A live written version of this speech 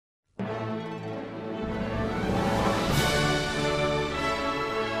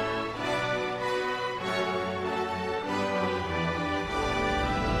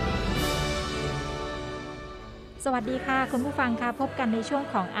สวัสดีค่ะคุณผู้ฟังค่ะพบกันในช่วง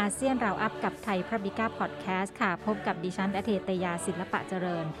ของอาเซียนเราอัพกับไทย Publica Podcast ค่ะพบกับดิฉันอเทตยาศิลปะเจ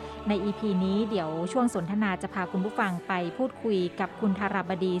ริญใน EP นี้เดี๋ยวช่วงสนทนาจะพาคุณผู้ฟังไปพูดคุยกับคุณธารา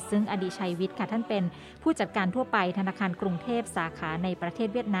บดีซึ่งอดีชัยวิทย์ค่ะท่านเป็นผู้จัดการทั่วไปธนาคารกรุงเทพสาขาในประเทศ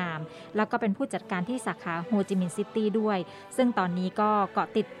เวียดนามแล้วก็เป็นผู้จัดการที่สาขาโฮจิมินห์ซิตี้ด้วยซึ่งตอนนี้ก็เกาะ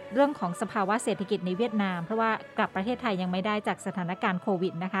ติดเรื่องของสภาวะเศรษฐกิจในเวียดนามเพราะว่ากลับประเทศไทยยังไม่ได้จากสถานการณ์โควิ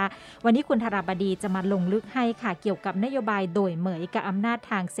ดนะคะวันนี้คุณธาราบดีจะมาลงลึกให้ค่ะเกี่ยวกับนโยบายโดยเหมยกับอำนาจ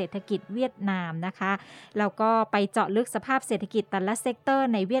ทางเศรษฐกิจเวียดนามนะคะแล้วก็ไปเจาะลึกสภาพเศรษฐกิจแต่ละเซกเตอร์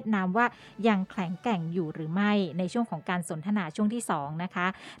ในเวียดนามว่ายังแข็งแกร่งอยู่หรือไม่ในช่วงของการสนทนาช่วงที่2นะคะ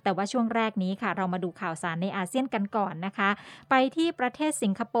แต่ว่าช่วงแรกนี้ค่ะเรามาดูข่าวสารในอาเซียนกันก่อนนะคะไปที่ประเทศสิ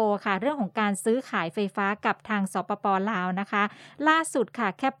งคโปร์ค่ะเรื่องของการซื้อขายไฟฟ้ากับทางสปป.ลาวนะคะล่าสุดค่ะ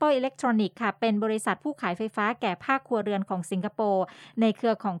Keppel Electronics ค่ะเป็นบริษัทผู้ขายไฟฟ้าแก่ภาคครัวเรือนของสิงคโปร์ในเครื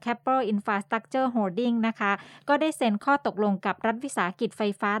อของ Keppel Infrastructure Holding นะคะก็ได้เซ็นข้อตกลงกับรัฐวิสาหกิจไฟ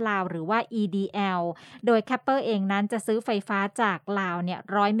ฟ้าลาวหรือว่า EDL โดย Keppel เองนั้นจะซื้อไฟฟ้าจากลาวเนี่ย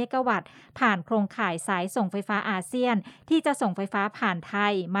100เมกะวัตต์ผ่านโครงข่ายสายส่งไฟฟ้าอาเซียนที่จะส่งไฟฟ้าผ่านไท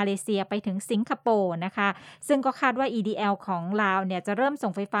ยมาเลเซียไปถึงสิงคโปร์นะคะซึ่งก็คาดว่า EDL ของลาวเนี่ยจะเริ่มส่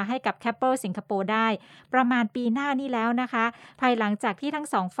งไฟฟ้าให้กับ Keppel สิงคโปร์ได้ประมาณปีหน้านี้แล้วนะคะภายหลังจากที่ทั้ง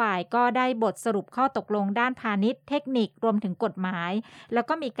สองฝ่ายก็ได้บทสรุปข้อตกลงด้านพาณิชย์เทคนิครวมถึงกฎหมายแล้ว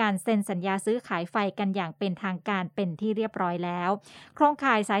ก็มีการเซ็นสัญญาซื้อขายไฟกันอย่างเป็นทางการเป็นที่เรียบร้อยแล้วโครง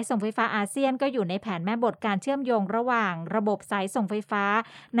ข่ายสายส่งไฟฟ้าอาเซียนก็อยู่ในแผนแม่บทการเชื่อมโยงระหว่างระบบสายส่งไฟฟ้า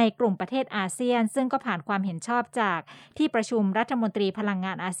ในกลุ่มประเทศอาเซียนซึ่งก็ผ่านความเห็นชอบจากที่ประชุมรัฐมนตรีพลังง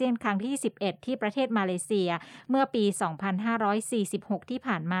านอาเซียนครั้งที่21ที่ประเทศมาเลเซียเมื่อปี 2546 ที่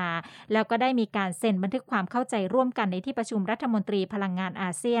ผ่านมาแล้วก็ได้มีการเซ็นบันทึกความเข้าใจร่วมกันในที่ประชุมรัฐมนตรีพลังงานอ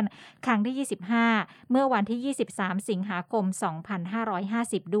าเซียนครั้งที่25เมื่อวันที่23สิงหาคม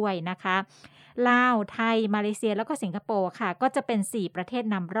2550ด้วยนะคะลาวไทยมาเลเซียแล้วก็สิงคโปร์ค่ะก็จะเป็น4ประเทศ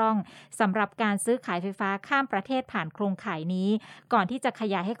นำร่องสำหรับการซื้อขายไฟฟ้าข้ามประเทศผ่านโครงข่ายนี้ก่อนที่จะข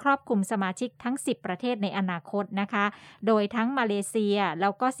ยายให้ครอบคลุมสมาชิกทั้ง10ประเทศในอนาคตนะคะโดยทั้งมาเลเซียแล้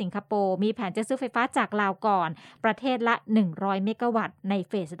วก็สิงคโปร์มีแผนจะซื้อไฟฟ้าจากลาวก่อนประเทศละ100เมกะวัตต์ใน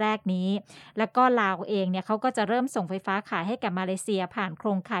เฟสแรกนี้แล้วก็ลาวเองเนี่ยเขาก็จะเริ่มส่งไฟฟ้าขายให้กับมาเลเซียผ่านโคร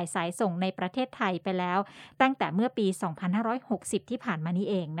งข่ายสายส่งในประเทศไทยไปแล้วตั้งแต่เมื่อปี2560ที่ผ่านมานี้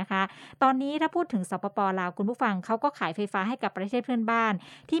เองนะคะตอนนี้ถ้าพูดถึงสปป.ลาวคุณผู้ฟังเขาก็ขายไฟฟ้าให้กับประเทศเพื่อนบ้าน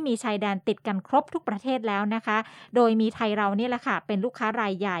ที่มีชายแดนติดกันครบทุกประเทศแล้วนะคะโดยมีไทยเราเนี่ยแหละค่ะเป็นลูกค้ารา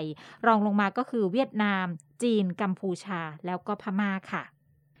ยใหญ่รองลงมาก็คือเวียดนามจีนกัมพูชาแล้วก็พม่าค่ะ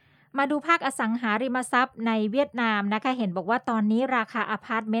มาดูภาคอสังหาริมทรัพย์ในเวียดนามนะคะเห็นบอกว่าตอนนี้ราคาอพ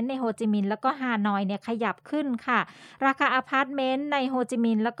าร์ตเมนต์ในโฮจิมินห์แล้วก็ฮานอยเนี่ยขยับขึ้นค่ะราคาอพาร์ตเมนต์ในโฮจิ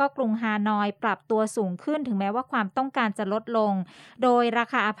มินห์แล้วก็กรุงฮานอยปรับตัวสูงขึ้นถึงแม้ว่าความต้องการจะลดลงโดยรา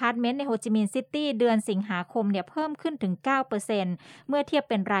คาอพาร์ตเมนต์ในโฮจิมินห์ซิตี้เดือนสิงหาคมเนี่ยเพิ่มขึ้นถึง 9% เมื่อเทียบ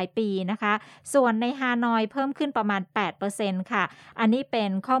เป็นรายปีนะคะส่วนในฮานอยเพิ่มขึ้นประมาณ 8% ค่ะอันนี้เป็น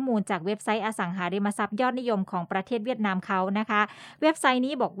ข้อมูลจากเว็บไซต์อสังหาริมทรัพย์ยอดนิยมของประเทศเวียดนามเขานะคะเว็บไซต์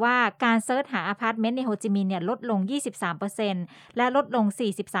นี้บอกว่าการเซิร์ชหาอพาร์ตเมนต์ในโฮจิมินห์เนี่ยลดลง 23% และลดลง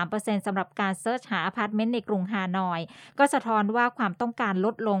 43% สำหรับการเซิร์ชหาอพาร์ตเมนต์ในกรุงฮานอยก็สะท้อนว่าความต้องการล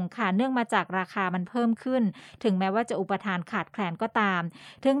ดลงค่ะเนื่องมาจากราคามันเพิ่มขึ้นถึงแม้ว่าจะอุปทานขาดแคลนก็ตาม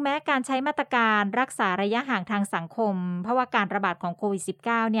ถึงแม้การใช้มาตรการรักษาระยะห่างทางสังคมเพราะว่าการระบาดของโควิด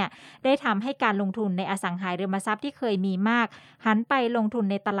 -19 เนี่ยได้ทำให้การลงทุนในอสังหาริมทรัพย์ที่เคยมีมากหันไปลงทุน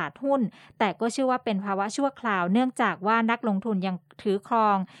ในตลาดหุ้นแต่ก็เชื่อว่าเป็นภาวะชั่วคราวเนื่องจากว่านักลงทุนยังถือครอ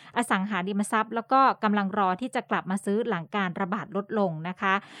งอสังหาริมทรัพย์แล้วก็กำลังรอที่จะกลับมาซื้อหลังการระบาดลดลงนะค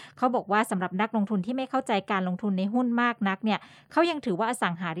ะเขาบอกว่าสำหรับนักลงทุนที่ไม่เข้าใจการลงทุนในหุ้นมากนักเนี่ยเขายังถือว่าอสั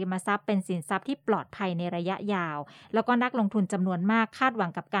งหาริมทรัพย์เป็นสินทรัพย์ที่ปลอดภัยในระยะยาวแล้วก็นักลงทุนจำนวนมากคาดหวั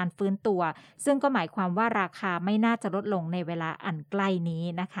งกับการฟื้นตัวซึ่งก็หมายความว่าราคาไม่น่าจะลดลงในเวลาอันใกล้นี้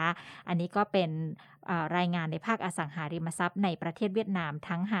นะคะอันนี้ก็เป็นรายงานในภาคอสังหาริมทรัพย์ในประเทศเวียดนาม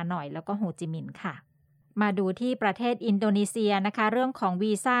ทั้งฮานอยแล้วก็โฮจิมินห์ค่ะมาดูที่ประเทศอินโดนีเซียนะคะเรื่องของ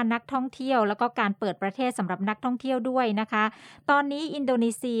วีซ่านักท่องเที่ยวแล้วก็การเปิดประเทศสำหรับนักท่องเที่ยวด้วยนะคะตอนนี้อินโด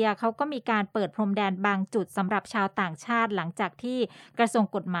นีเซียเขาก็มีการเปิดพรมแดนบางจุดสำหรับชาวต่างชาติหลังจากที่กระทรวง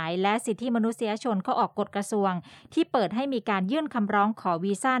กฎหมายและสิทธิมนุษยชนเขาออกกฎกระทรวงที่เปิดให้มีการยื่นคำร้องขอ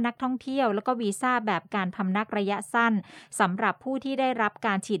วีซ่านักท่องเที่ยวแล้วก็วีซ่าแบบการพำนักระยะสั้นสำหรับผู้ที่ได้รับก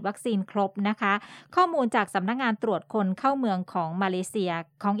ารฉีดวัคซีนครบนะคะข้อมูลจากสำนักงานตรวจคนเข้าเมืองของมาเลเซีย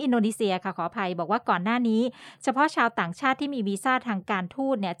ของอินโดนีเซียค่ะขออภัยบอกว่าก่อนหน้า นี้เฉพาะชาวต่างชาติที่มีวีซ่าทางการทู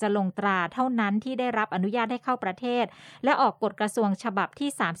ตเนี่ยจะลงตราเท่านั้นที่ได้รับอนุญาตให้เข้าประเทศและออกกฎกระทรวงฉบับที่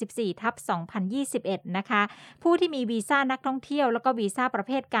34/2021นะคะผู้ที่มีวีซ่านักท่องเที่ยวแล้วก็วีซ่าประเ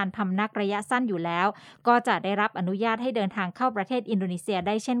ภทการพำนักระยะสั้นอยู่แล้วก็จะได้รับอนุญาตให้เดินทางเข้าประเทศอินโดนีเซียไ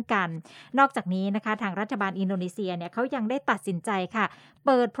ด้เช่นกันนอกจากนี้นะคะทางรัฐบาลอินโดนีเซียเนี่ยเขายังได้ตัดสินใจค่ะเ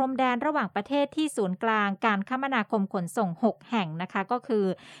ปิดพรมแดนระหว่างประเทศที่ศูนย์กลางการคมนาคมขนส่ง6แห่งนะคะก็คือ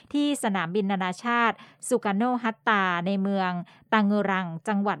ที่สนามบินนานาชาติสุการโนฮัตตาในเมืองตังเงรัง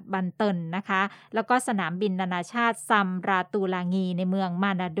จังหวัดบันเตินนะคะแล้วก็สนามบินนานาชาติซัมราตูลางีในเมืองม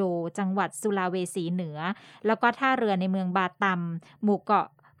านาโดจังหวัดสุลาเวสีเหนือแล้วก็ท่าเรือในเมืองบาตัมหมู่เกาะ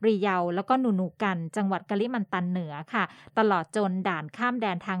ริเยาแล้วก็นูนูกันจังหวัดกะลิมันตันเหนือค่ะตลอดจนด่านข้ามแด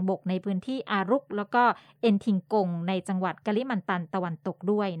นทางบกในพื้นที่อารุกแล้วก็เอ็นทิงกงในจังหวัดกะลิมันตันตะวันตก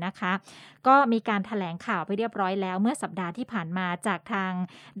ด้วยนะคะก็มีการแถลงข่าวไปเรียบร้อยแล้วเมื่อสัปดาห์ที่ผ่านมาจากทาง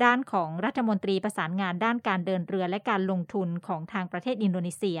ด้านของรัฐมนตรีประสานงานด้านการเดินเรือและการลงทุนของทางประเทศอินโด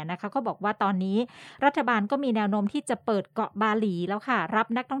นีเซียนะคะก็บอกว่าตอนนี้รัฐบาลก็มีแนวโน้มที่จะเปิดเกาะบาหลีแล้วค่ะรับ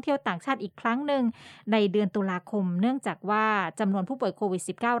นักท่องเที่ยวต่างชาติอีกครั้งหนึ่งในเดือนตุลาคมเนื่องจากว่าจำนวนผู้ป่วยโควิด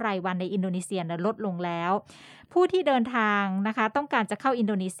 -19 รายวันในอินโดนีเซียลดลงแล้วผู้ที่เดินทางนะคะต้องการจะเข้าอิน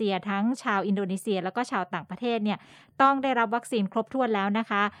โดนีเซียทั้งชาวอินโดนีเซียแล้วก็ชาวต่างประเทศเนี่ยต้องได้รับวัคซีนครบถ้วนแล้วนะ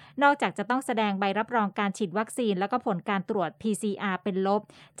คะนอกจากจะต้องแสดงใบรับรองการฉีดวัคซีนแล้วก็ผลการตรวจ PCR เป็นลบ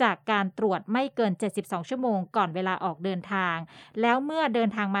จากการตรวจไม่เกิน72ชั่วโมงก่อนเวลาออกเดินทางแล้วเมื่อเดิน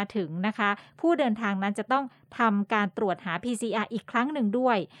ทางมาถึงนะคะผู้เดินทางนั้นจะต้องทำการตรวจหา PCR อีกครั้งหนึ่งด้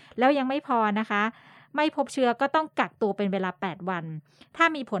วยแล้วยังไม่พอนะคะไม่พบเชื้อก็ต้องกักตัวเป็นเวลา8วันถ้า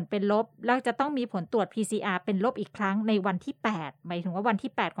มีผลเป็นลบแล้วจะต้องมีผลตรวจ PCR เป็นลบอีกครั้งในวันที่8หมายถึงว่าวัน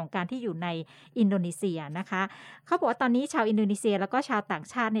ที่8ของการที่อยู่ในอินโดนีเซียนะคะเขาบอกว่าตอนนี้ชาวอินโดนีเซียแล้วก็ชาวต่าง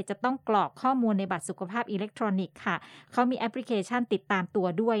ชาติเนี่ยจะต้องกรอกข้อมูลในบัตรสุขภาพอิเล็กทรอนิกส์ค่ะเขามีแอปพลิเคชันติดตามตัว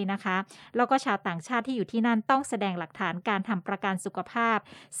ด้วยนะคะแล้วก็ชาวต่างชาติที่อยู่ที่นั่นต้องแสดงหลักฐานการทำประกันสุขภาพ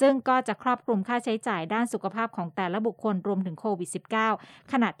ซึ่งก็จะครอบคลุมค่าใช้จ่ายด้านสุขภาพของแต่ละบุคคลรวมถึงโควิด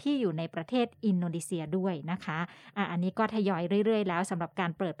 -19 ขณะที่อยู่ในประเทศอินโดนีเซียด้วยนะคะอันนี้ก็ทยอยเรื่อยๆแล้วสำหรับกา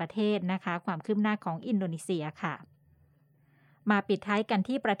รเปิดประเทศนะคะความคืบหน้าของอินโดนีเซียค่ะมาปิดท้ายกัน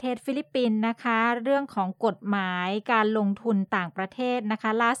ที่ประเทศฟิลิปปินส์นะคะเรื่องของกฎหมายการลงทุนต่างประเทศนะคะ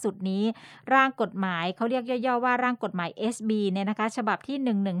ล่าสุดนี้ร่างกฎหมายเขาเรียกย่อๆว่าร่างกฎหมาย SB เนี่ยนะคะฉบับที่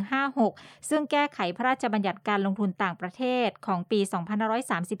1156ซึ่งแก้ไขพระราชบัญญัติการลงทุนต่างประเทศของปี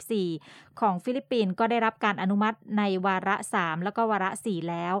2534ของฟิลิปปินส์ก็ได้รับการอนุมัติในวาระ3แล้วก็วาระ4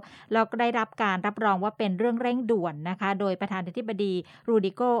แล้วก็ได้รับการรับรองว่าเป็นเรื่องเร่งด่วนนะคะโดยประธานาธิบดีรู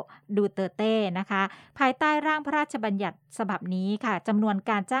ดิโก ดูเตเต้นะคะภายใต้ร่างพระราชบัญญัติฉบับนี้ค่ะจำนวน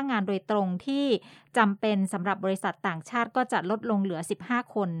การจ้างงานโดยตรงที่จำเป็นสำหรับบริษัทต่างชาติก็จะลดลงเหลือ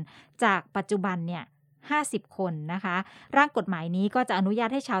15คนจากปัจจุบันเนี่ย50คนนะคะร่างกฎหมายนี้ก็จะอนุญาต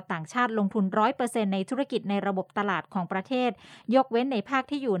ให้ชาวต่างชาติลงทุน 100% ในธุรกิจในระบบตลาดของประเทศยกเว้นในภาค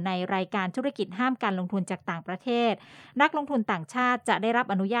ที่อยู่ในรายการธุรกิจห้ามการลงทุนจากต่างประเทศนักลงทุนต่างชาติจะได้รับ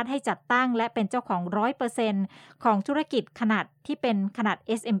อนุญาตให้จัดตั้งและเป็นเจ้าของ 100% ของธุรกิจขนาดที่เป็นขนาด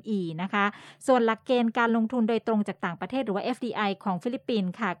SME นะคะส่วนหลักเกณฑ์การลงทุนโดยตรงจากต่างประเทศหรือว่า FDI ของฟิลิปปิน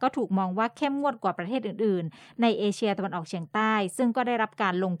ส์ค่ะก็ถูกมองว่าเข้มงวดกว่าประเทศอื่นๆในเอเชียตะวันออกเฉียงใต้ซึ่งก็ได้รับกา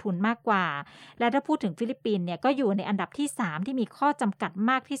รลงทุนมากกว่าและถ้าพูดถึงฟิลิปปินส์เนี่ยก็อยู่ในอันดับที่3ที่มีข้อจำกัด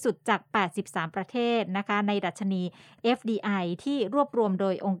มากที่สุดจาก83ประเทศนะคะในดัชนี FDI ที่รวบรวมโด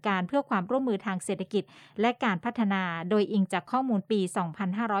ยองค์การเพื่อความร่วมมือทางเศรษฐกิจและการพัฒนาโดยอิงจากข้อมูลปี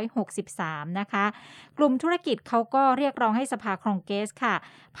2563นะคะกลุ่มธุรกิจเขาก็เรียกร้องให้สภาคองเกรสค่ะ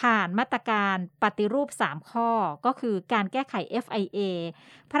ผ่านมาตรการปฏิรูป3ข้อก็คือการแก้ไข FIA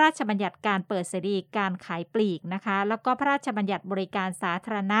พระราชบัญญัติการเปิดเสรีการขายปลีกนะคะแล้วก็พระราชบัญญัติบริการสาธ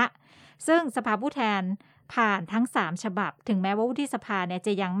ารณะซึ่งสภาผู้แทนผ่านทั้ง3ฉบับถึงแม้ว่าวุฒิสภาเนี่ยจ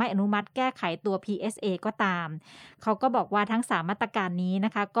ะยังไม่อนุมัติแก้ไขตัว PSA ก็ตามเขาก็บอกว่าทั้ง3มาตรการนี้น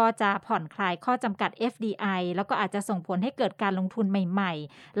ะคะก็จะผ่อนคลายข้อจำกัด FDI แล้วก็อาจจะส่งผลให้เกิดการลงทุนใหม่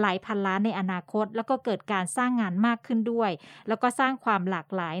ๆหลายพันล้านในอนาคตแล้วก็เกิดการสร้างงานมากขึ้นด้วยแล้วก็สร้างความหลาก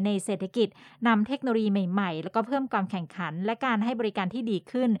หลายในเศรษฐกิจนำเทคโนโลยีใหม่ๆแล้วก็เพิ่มความแข่งขันและการให้บริการที่ดี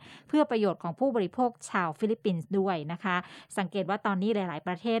ขึ้นเพื่อประโยชน์ของผู้บริโภคชาวฟิลิปปินส์ด้วยนะคะสังเกตว่าตอนนี้หลายๆป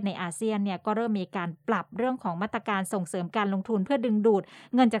ระเทศในอาเซียนเนี่ยก็เริ่มมีการปรับเรื่องของมาตรการส่งเสริมการลงทุนเพื่อดึงดูด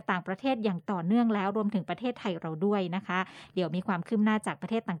เงินจากต่างประเทศอย่างต่อเนื่องแล้วรวมถึงประเทศไทยเราด้วยนะคะเดี๋ยวมีความคืบหน้าจากประ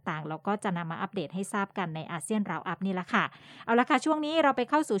เทศต่างๆเราก็จะนำมาอัปเดตให้ทราบกันในอาเซียนราวอัพนี่แหละค่ะเอาละค่ะช่วงนี้เราไป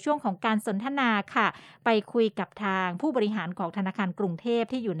เข้าสู่ช่วงของการสนทนาค่ะไปคุยกับทางผู้บริหารของธนาคารกรุงเทพ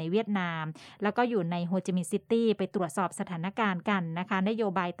ที่อยู่ในเวียดนามแล้วก็อยู่ในโฮจิมินห์ซิตี้ไปตรวจสอบสถานการณ์กันนะคะนโย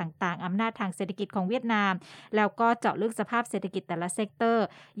บายต่างๆอำนาจทางเศรษฐกิจของเวียดนามแล้วก็เจาะลึกสภาพเศรษฐกิจแต่ละเซกเตอร์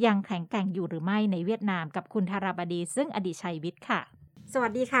ยังแข็งแกร่งอยู่หรือไม่ในเวียดนามกับคุณธาราบดีซึ่งอดิชัยวิทย์ค่ะ สวั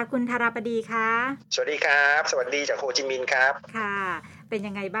สดีค่ะคุณธาราบดีคะสวัสดีครับสวัสดีจากโฮจิมินห์ครับค่ะเป็น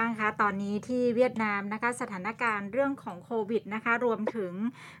ยังไงบ้างคะตอนนี้ที่เวียดนามนะคะสถานการณ์เรื่องของโควิดนะคะรวมถึง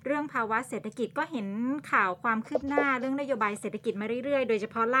เรื่องภาวะเศรษฐกิจก็เห็นข่าวความคืบหน้าเรื่องนโยบายเศรษฐกิจมาเรื่อยๆโดยเฉ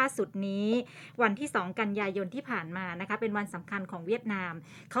พาะล่าสุดนี้วันที่2กันยายนที่ผ่านมานะคะเป็นวันสำคัญของเวียดนาม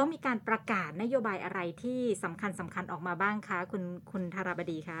เขามีการประกาศนโยบายอะไรที่สำคัญออกมาบ้างคะคุณธาราบ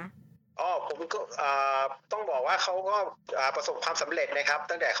ดีคะผมก็ต้องบอกว่าเขาก็ประสบความสำเร็จนะครับ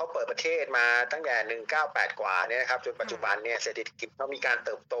ตั้งแต่เขาเปิดประเทศมาตั้งแต่198กว่าเนี่ยนะครับจนปัจจุบันค่ะเนี่ยเศรษฐกิจเขามีการเ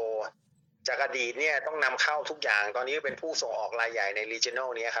ติบโตจากอดีตเนี่ยต้องนำเข้าทุกอย่างตอนนี้เป็นผู้ส่งออกรายใหญ่ใน regional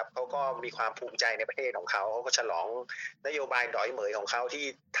เนี้ยครับเขาอืก็ม มีความภูมิใจในประเทศของเขาเขาก็ฉลองนโยบายดอยเหมยของเขาที่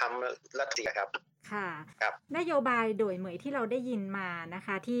ทำรัฐเสียครับค่ะครับ นโยบายโดยเหมยที่เราได้ยินมานะค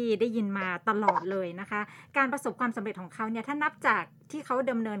ะที่ได้ยินมาตลอดเลยนะคะการประสบความสำเร็จของเขาเนี่ยถ้านับจากที่เขา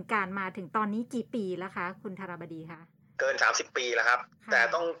ดำเนินการมาถึงตอนนี้กี่ปีแล้วคะคุณธารบดีคะเกิน30ปีแล้วครับแต่ค่ะ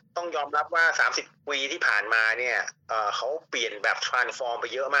ต้องยอมรับว่า30ปีที่ผ่านมาเนี่ยเขาเปลี่ยนแบบ transform ไป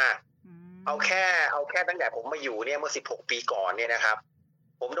เยอะมากอืเอามแค่เอาแค่ตั้งแต่ผมมาอยู่เนี่ยเมื่อ16ปีก่อนเนี่ยนะครับ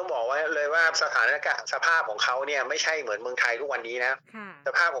ผมต้องบอกว่าเลยว่าสถานการณ์สภาพของเขาเนี่ยไม่ใช่เหมือนเมืองไทยทุกวันนี้นะค่ะ ส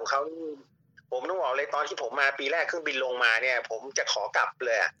ภาพของเขานี่ผมต้องบอกเลยตอนที่ผมมาปีแรกเครื่องบินลงมาเนี่ยผมจะขอกลับเ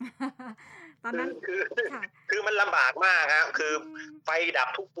ลยอะ ตอนคือนั้นคือ ค่ะ คือมันลำบากมากครับอืคือมไฟดับ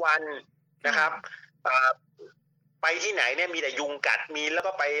ทุกวันค่ะนะครับอ่าไปที่ไหนเนี่ยมีแต่ยุงกัดมีแล้ว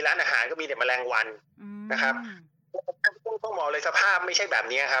ก็ไปร้านอาหารก็มีแต่แมลงวันอืนะครับมต้องบอกเลยสภาพไม่ใช่แบบ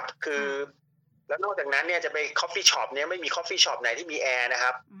นี้ครับคือค่ะแล้วนอกจากนั้นเนี่ยจะไปคอฟฟี่ช็อปเนี่ยไม่มีคอฟฟี่ช็อปไหนที่มีแอร์นะค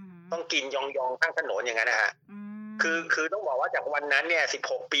รับอืมต้องกินยองๆข้างถนนอย่างนั้นนะฮะอืคือมคือต้องบอกว่าจากวันนั้นเนี่ย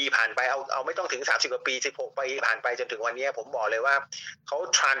16ปีผ่านไปเอาไม่ต้องถึง30กว่าปี16ปีผ่านไปจนถึงวันนี้ผมบอกเลยว่าเขา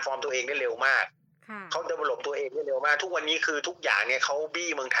transform ตัวเองได้เร็วมาก ค่ะเขา develop ตัวเองได้เร็วมากทุกวันนี้คือทุกอย่างเนี่ยเขาบี้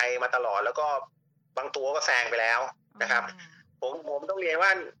เมืองไทยมาตลอดแล้วก็บางตัวก็แซงไปแล้วอ๋อนะครับผมต้องเรียนว่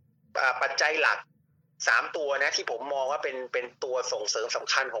าปัจจัยหลัก3ตัวนะที่ผมมองว่าเป็นตัวส่งเสริมส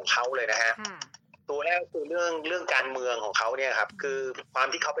ำคัญของเขาเลยนะฮะค่ะตัวแรกคือเรื่องการเมืองของเขาเนี่ยครับอืคือมความ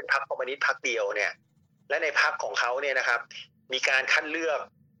ที่เขาเป็นพรรคคอมมิวนิสต์พรรคเดียวเนี่ยและในพรรคของเขาเนี่ยนะครับมีการคัดเลือก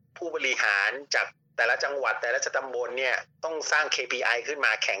ผู้บริหารจากแต่ละจังหวัดแต่ละตำบลเนี่ยต้องสร้าง KPI ขึ้นม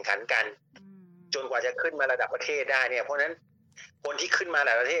าแข่งขันกันอืมจนกว่าจะขึ้นมาระดับประเทศได้เนี่ยเพราะฉะนั้นคนที่ขึ้นมาระ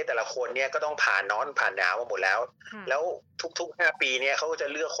ดับประเทศแต่ละคนเนี่ยก็ต้องผ่านร้อนผ่านหนาวมาหมดแล้วค่ะแล้วทุกๆ5ปีเนี่ยเขาก็จะ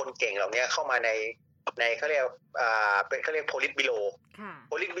เลือกคนเก่งเหล่านี้เข้ามาในเขาเรียกเป็นเขาเรียกโพลิตบิโรค่ะโ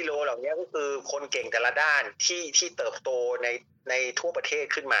พลิตบิโรเหล่านี้ก็คือคนเก่งแต่ละด้านที่เติบโตในทั่วประเทศ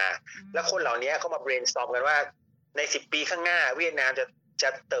ขึ้นมาอืแล้วคนเหล่านี้เขามา brainstorm กันว่าใน10ปีข้างหน้าเวียดนามจะ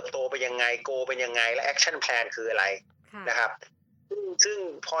เติบโตไปยังไงโกเป็นยังไงและ action plan คืออะไรค่ะนะครับซึ่ง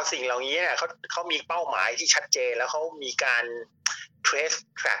พอสิ่งเหล่านี้เนี่ยเขามีเป้าหมายที่ชัดเจนแล้วเขามีการ trace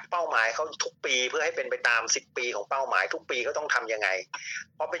track เป้าหมายเขาทุกปีเพื่อให้เป็นไปตาม10ปีของเป้าหมายทุกปีเขาต้องทำยังไง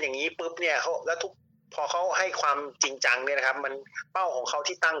พอเป็นอย่างนี้ปุ๊บเนี่ยเขาแล้วพอเขาให้ความจริงจังเนี่ยนะครับมันเป้าของเขา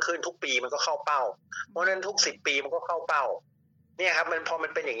ที่ตั้งขึ้นทุกปีมันก็เข้าเป้าเพราะฉะนั้นทุก10ปีมันก็เข้าเป้าเนี่ยครับพอมั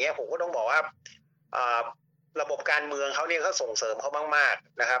นเป็นอย่างเงี้ยผมก็ต้องบอกว่าระบบการเมืองเขาเนี่ยก็ส่งเสริมเขามาก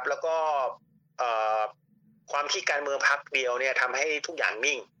ๆนะครับแล้วก็ความที่การเมืองพรรคเดียวเนี่ยทำให้ทุกอย่าง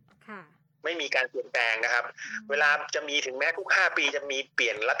นิ่งค่ะไม่มีการเปลี่ยนแปลงนะครับเวลาจะมีถึงแม้ทุก5ปีจะมีเปลี่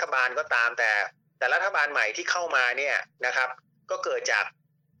ยนรัฐบาลก็ตามแต่รัฐบาลใหม่ที่เข้ามาเนี่ยนะครับก็เกิดจาก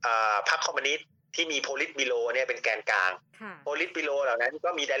พรรคคอมมิวนิสต์ที่มีโพลิตบิโรเนี่ยเป็นแกนกลางโพลิตบิโรเหล่านั้นก็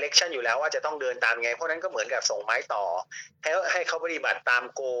มีดิเรกชันอยู่แล้วว่าจะต้องเดินตามไงเพราะนั้นก็เหมือนกับส่งไม้ต่อให้เขาปฏิบัติตาม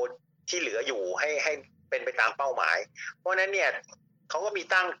โกที่เหลืออยู่ให้เป็นไปตามเป้าหมายเพราะนั้นเนี่ยเขาก็มี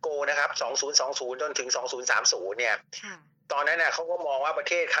ตั้งโกนะครับ2020จนถึง2030เนี่ยตอนนั้นน่ะเขาก็มองว่าประ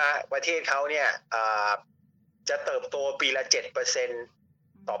เทศเขาเนี่ยจะเติบโตปีละ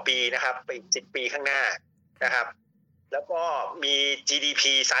 7% ต่อปีนะครับไปอีก10ปีข้างหน้านะครับแล้วก็มี GDP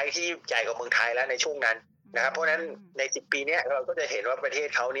ไซส์ที่ใหญ่กว่าเมืองไทยแล้วในช่วงนั้นนะครับเพราะฉะนั้นใน10ปีนี้เราก็จะเห็นว่าประเทศ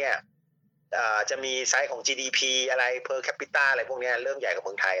เขาเนี่ยจะมีไซส์ของ GDP อะไร per capita อะไรพวกนี้เริ่มใหญ่กว่าเ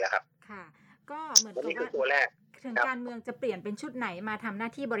มืองไทยแล้วครับค่ะก็เหมือนกับนี่คืว่าอตัวแรกถึงครับการเมืองจะเปลี่ยนเป็นชุดไหนมาทำหน้า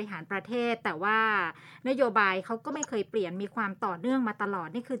ที่บริหารประเทศแต่ว่านโยบายเขาก็ไม่เคยเปลี่ยนมีความต่อเนื่องมาตลอด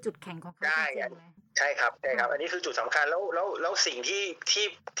นี่คือจุดแข็งของเขาจได้ ริงๆไหมใช่ครับใช่ครับค่ะอันนี้คือจุดสำคัญแล้วสิ่ง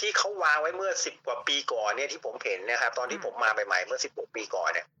ที่เขาวางไว้เมื่อ10กว่าปีก่อนเนี่ยที่ผมเห็นนะครับตอนที่ผมมาใหม่ๆเมื่อ16ปีก่อน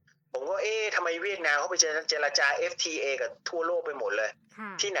เนี่ยผมก็ทำไมเวียดนามเขาไปเจรจา FTA กับทั่วโลกไปหมดเลยค่ะ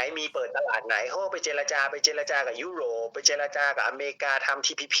ที่ไหนมีเปิดตลาดไหนเขาก็ไปเจรจากับยุโรปไปเจรจากับอเมริกาทำ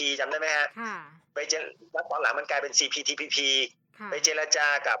TPP จำได้ไหมฮะค่ะแล้วตอนหลังมันกลายเป็น CPTPP ค่ะไปเจรจา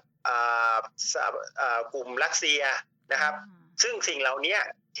กับกลุ่มรัสเซียนะครับซึ่งสิ่งเหล่านี้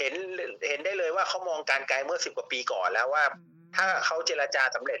เห็นได้เลยว่าเขามองการไกลเมื่อ10กว่าปีก่อนแล้วว่า ถ้าเขาเจรจา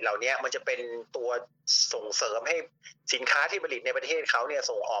สำเร็จเหล่านี้มันจะเป็นตัวส่งเสริมให้สินค้าที่ผลิตในประเทศเขาเนี่ย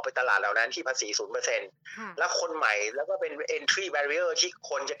ส่งออกไปตลาดเหล่านั้นที่ภาษี 0% แล้วคนใหม่แล้วก็เป็น entry barrier ที่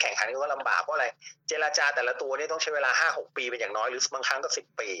คนจะแข่งขันกันว่าลำบากเพราะอะไรเจรจาแต่ละตัวเนี่ยต้องใช้เวลา 5-6 ปีเป็นอย่างน้อยหรือบางครั้งก็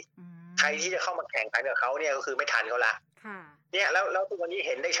10 ปีใครที่จะเข้ามาแข่งขันกับเขาเนี่ยก็คือไม่ทันเขาละเนี่ยแล้วทุกวันนี้เ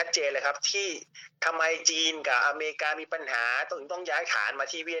ห็นได้ชัดเจนเลยครับที่ทำไมจีนกับอเมริกามีปัญหาต้องย้ายฐานมา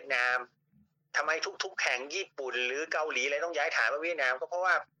ที่เวียดนามทำไมทุกๆแข่งญี่ปุ่นหรือเกาหลีอะไรต้องย้ายฐานมาเวียดนามก็เพราะ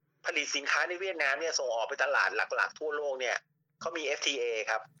ว่าผลิตสินค้าในเวียดนามเนี่ยส่งออกไปตลาดหลักๆทั่วโลกเนี่ยเขามี FTA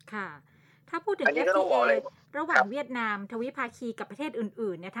ครับค่ะถ้าพูดถึง FTA ระหว่างเวียดนามทวิภาคีกับประเทศ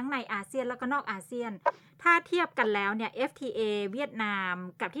อื่นๆเนี่ยทั้งในอาเซียนแล้วก็นอกอาเซียนถ้าเทียบกันแล้วเนี่ย FTA เวียดนาม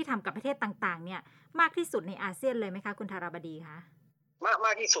กับที่ทำกับประเทศต่างๆเนี่ยมากที่สุดในอาเซียนเลยไหมคะคุณธาราบดีคะม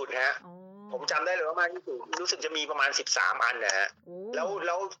ากที่สุดฮะผมจำได้เลยว่ามากที่สุดรู้สึกจะมีประมาณ13 อันนะฮะแ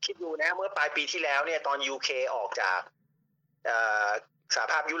ล้วคิดดูนะเมื่อปลายปีที่แล้วเนี่ยตอน UK ออกจากสห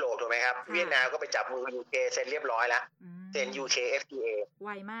ภาพยุโรปถูกไหมครับเวียดนามก็ไปจับมือ UK เซ็นเรียบร้อยแล้วเซ็น UK FTA ไว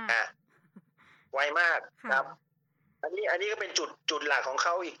มากไวมากครับอันนี้ก็เป็นจุดหลักของเข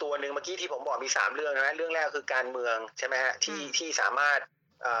าอีกตัวหนึ่งเมื่อกี้ที่ผมบอกมี3เรื่องนะเรื่องแรกคือการเมืองใช่ไหมฮะที่สามารถ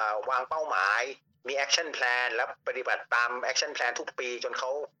วางเป้าหมายมีแอคชั่นแพลนแล้วปฏิบัติตามแอคชั่นแพลนทุกปีจนเข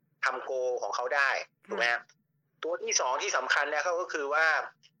าทำโกของเขาได้ถูกไหมครับตัวที่2ที่สำคัญนะก็คือว่า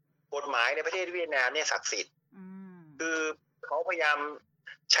กฎหมายในประเทศเวียดนามเนี่ยศักดิ์สิทธิ์คือเขาพยายาม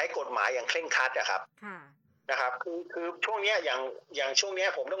ใช้กฎหมายอย่างเคร่งครัดนะครับคือช่วงนี้อย่างช่วงนี้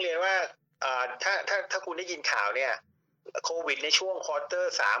ผมต้องเรียนว่าถ้าคุณได้ยินข่าวเนี่ยโควิดในช่วงควอเตอ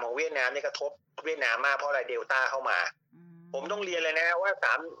ร์3ของเวียดนามเนี่ยกระทบเวียดนามมากเพราะอะไรเดลต้าเข้ามาผมต้องเรียนเลยนะว่า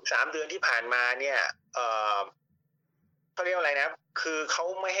3 เดือนที่ผ่านมาเนี่ยเขาเรียกอะไรนะคือเขา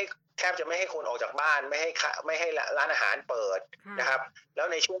ไม่ให้แทบจะไม่ให้คนออกจากบ้านไม่ให้ร้านอาหารเปิดนะครับแล้ว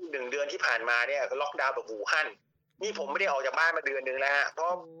ในช่วง1 เดือนที่ผ่านมาเนี่ยล็อกดาวน์แบบอู่ฮั่นนี่ผมไม่ได้ออกจากบ้านมาเดือนนึงแล้วเพ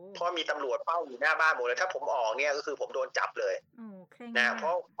ราะมีตำรวจเฝ้าอยู่หน้าบ้านหมดเลยถ้าผมออกเนี่ยก็คือผมโดนจับเลยนะเพร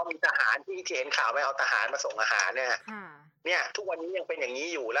าะมีทหารที่เห็นข่าวไม่เอาทหารมาส่งอาหารเนี่ยทุกวันนี้ยังเป็นอย่างนี้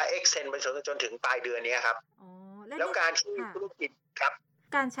อยู่และเอ็กเซนไปจนถึงปลายเดือนนี้ครับแล้วการที่ธุรกิจครับ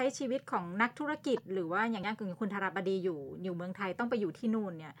การใช้ชีวิตของนักธุรกิจหรือว่าอย่างคุณธาราบดีอยู่เมืองไทยต้องไปอยู่ที่นู่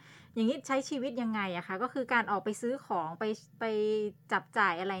นเนี่ยอย่างนี้ใช้ชีวิตยังไงอะคะก็คือการออกไปซื้อของไปจับจ่า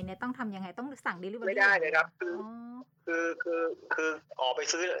ยอะไรเนี่ยต้องทำยังไงต้องสั่ง delivery ไม่ได้เลยครับคือออกไป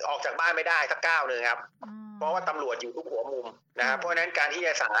ซื้อออกจากบ้านไม่ได้สักก้าวนึงครับเพราะว่าตำรวจอยู่ทุกหัวมุมนะครับเพราะฉะนั้นการที่จ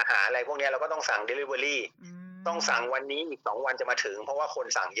ะสั่งอาหารอะไรพวกนี้เราก็ต้องสั่ง delivery ต้องสั่งวันนี้อีก2 วันจะมาถึงเพราะว่าคน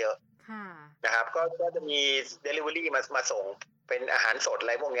สั่งเยอะนะครับก็จะมี delivery มาส่งเป็นอาหารสดอะ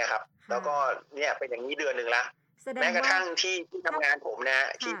ไรพวกนี้ครับแล้วก็เนี่ยเป็นอย่างนี้เดือนนึงละแม้กระทั่งที่ทำงานผมนะ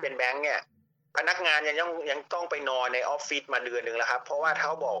ที่เป็นแบงค์เนี่ยพนักงานยังต้องไปนอนในออฟฟิศมาเดือนนึงแล้วครับเพราะว่าเข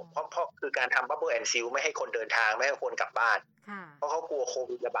าบอกเพราะคือการทำ bubble and seal ไม่ให้คนเดินทางไม่ให้คนกลับบ้านเพราะเขากลัวโค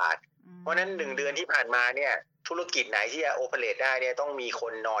วิดระบาดเพราะนั้น1 เดือนที่ผ่านมาเนี่ยธุรกิจไหนที่จะโอเปเรตได้เนี่ยต้องมีค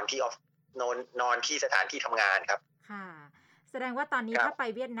นนอนที่สถานที่ทำงานครับแสดงว่าตอนนี้ถ้าไป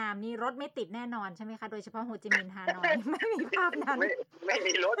เวียดนามนี่รถไม่ติดแน่นอนใช่ไหมคะโดยเฉพาะโฮจิมินห์ฮานอยไม่มีภาพนั้นไม่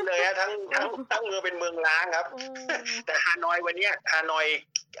มีรถเลยฮะทั้งเมืองเป็นเมืองร้างครับแต่ฮานอยวันนี้ฮานอย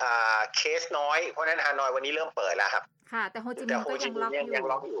เคสน้อยเพราะนั้นฮานอยวันนี้เริ่มเปิดแล้วครับค่ะแต่โฮจิมินห์ก็ยัง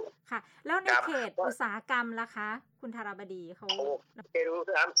ล็อกอยู่ค่ะแล้วในเขตอุตสาหกรรมล่ะคะคุณธาราบดีเขาเขตอุต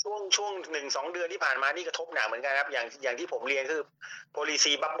สาหกรรมช่วง 1-2 เดือนที่ผ่านมานี่กระทบหนักเหมือนกันครับอย่างที่ผมเรียนคือ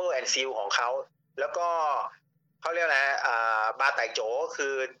policy bubble and seal ของเขาแล้วก็เขาเรียกอะไรบาไต่โจคื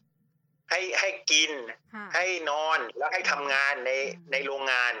อให้กินให้นอนแล้วให้ทำงานในโรง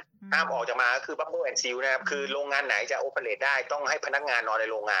งานห้ามออกจากมาก็คือ bubble and seal นะครับคือโรงงานไหนจะโอเปเรตได้ต้องให้พนักงานนอนใน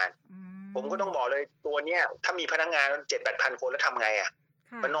โรงงานผมก็ต้องบอกเลยตัวเนี้ยถ้ามีพนักงาน 7-8,000 คนแล้วทำไง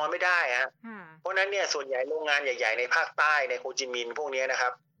มันนอนไม่ได้เพราะนั้นเนี่ยส่วนใหญ่โรงงานใหญ่ๆในภาคใต้ในโฮจิมินห์พวกนี้นะครั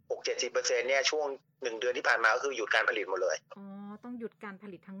บ 60-70% เนี่ยช่วง1 เดือนที่ผ่านมาก็คือหยุดการผลิตหมดเลยต้องหยุดการผ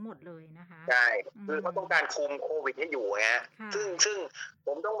ลิตทั้งหมดเลยนะคะใช่คือเขาต้องการคุมโควิดให้อยู่ฮะซึ่งผ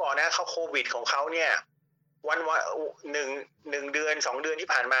มต้องบอกนะเขาโควิดของเขาเนี่ยวัน1 เดือน 2 เดือนที่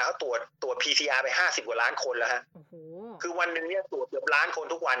ผ่านมาเขาตรวจ PCR ไป50 กว่าล้านคนแล้วฮะคือวันนึงเนี่ยตรวจเกือบล้านคน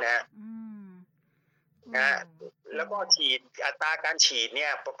ทุกวันนะแล้วก็ฉีดอัตราการฉีดเนี่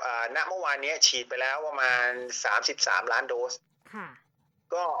ยณเมื่อวานนี้ฉีดไปแล้วประมาณ33 ล้านโดส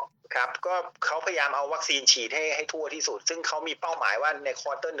ก็ครับก็เขาพยายามเอาวัคซีนฉีดให้ทั่วที่สุดซึ่งเขามีเป้าหมายว่าในคว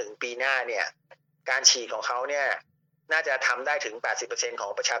อเตอร์1 ปีหน้าเนี่ยการฉีดของเขาเนี่ยน่าจะทำได้ถึง 80% ขอ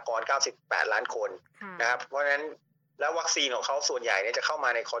งประชากร98 ล้านคนนะครับเพราะฉะนั้นแล้ววัคซีนของเขาส่วนใหญ่เนี่ยจะเข้ามา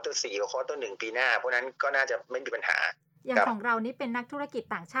ในควอเตอร์4กับควอเตอร์1 ปีหน้าเพราะนั้นก็น่าจะไม่มีปัญหาอย่างของเรานี่เป็นนักธุรกิจ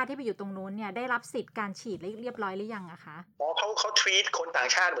ต่างชาติที่ไปอยู่ตรงนู้นเนี่ยได้รับสิทธิ์การฉีดเรียบร้อยหรือยังอะคะเขาทรีตคนต่าง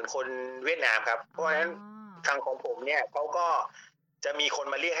ชาติเหมือนคนเวียดนามครับเพราะฉะนั้น ทางของผมเนี่ยเขาก็จะมีคน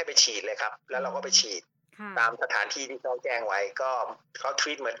มาเรียกให้ไปฉีดเลยครับแล้วเราก็ไปฉีดตามสถานที่ที่เขาแจ้งไว้ก็เขาท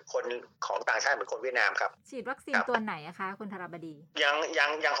รีตเหมือนคนของต่างชาติเหมือนคนเวียดนามครับฉีดวัคซีนตัวไหนอะคะคุณธารบดีอ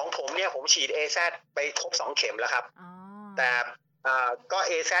ย่างของผมเนี่ยผมฉีด AZ ไปครบ2 เข็มแล้วครับแต่ก็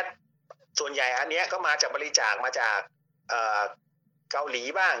AZ ส่วนใหญ่อันเนี้ยก็มาจากบริจาคมาจากเกาหลี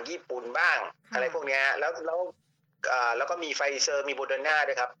บ้างญี่ปุ่นบ้างอะไรพวกเนี้ยแล้วก็มีไฟเซอร์มีโมเดอร์นา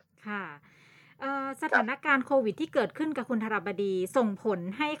ด้วยครับค่ะสถานการณ์โควิดที่เกิดขึ้นกับคุณธารบดีส่งผล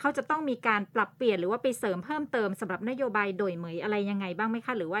ให้เขาจะต้องมีการปรับเปลี่ยนหรือว่าไปเสริมเพิ่มเติมสำหรับนโยบายโดยเหมยอะไรยังไงบ้างไหมค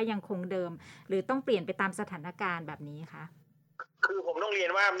ะหรือว่ายังคงเดิมหรือต้องเปลี่ยนไปตามสถานการณ์แบบนี้คะคือผมต้องเรีย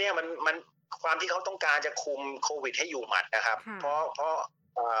นว่าเนี่ยมันความที่เขาต้องการจะคุมโควิดให้อยู่หมัดนะครับเพราะ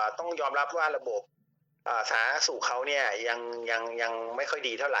ต้องยอมรับว่าระบบสาธารณสุขเขาเนี่ยยังไม่ค่อย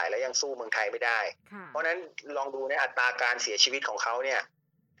ดีเท่าไหร่และยังสู้เมืองไทยไม่ได้เพราะนั้นลองดูในอัตราการเสียชีวิตของเขาเนี่ย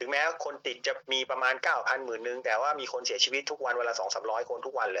ถึงแม้คนติดจะมีประมาณ 9,000 10,000 นึงแต่ว่ามีคนเสียชีวิตทุกวันวันละ 200-300 คน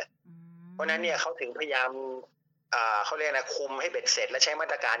ทุกวันเลยเพราะนั้นเนี่ยเขาถึงพยายามเขาเรียกนะคุมให้เบ็ดเสร็จและใช้มา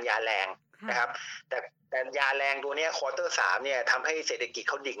ตรการยาแรงนะครับแต่ยาแรงตัวนี้ควอเตอร์ 3เนี่ยทำให้เศรษฐกิจ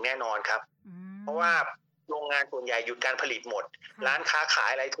เขาดิ่งแน่นอนครับเพราะว่าโรงงานส่วนใหญ่หยุดการผลิตหมดร้านค้าขาย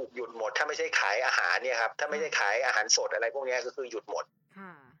อะไรถูกหยุดหมดถ้าไม่ใช่ขายอาหารเนี่ยครับถ้าไม่ได้ขายอาหารสดอะไรพวกนี้ก็คือหยุดหมด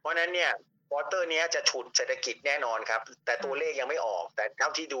เพราะนั้นเนี่ยควอเตอร์นี้จะฉุดเศรษฐกิจแน่นอนครับแต่ตัวเลขยังไม่ออกแต่เท่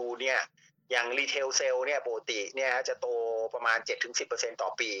าที่ดูเนี่ยอย่างรีเทลเซลเนี่ยปกติเนี่ยจะโตประมาณ 7-10% ต่อ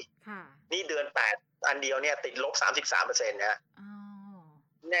ปีนี่เดือน8อันเดียวเนี่ยติดลบ 33% นะ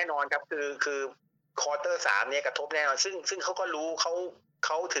แน่นอนครับคือควอเตอร์ 3เนี่ยกระทบแน่นอนซึ่งเขาก็รู้เ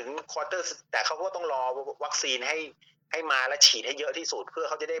ขาถึงควอเตอร์แต่เขาก็ต้องรอวัคซีนให้มาและฉีดให้เยอะที่สุดเพื่อ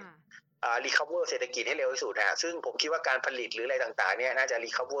เขาจะได้รีคัฟเวอร์เศรษฐกิจให้เร็วที่สุดฮะซึ่งผมคิดว่าการผลิตหรืออะไรต่างๆเนี่ยน่าจะรี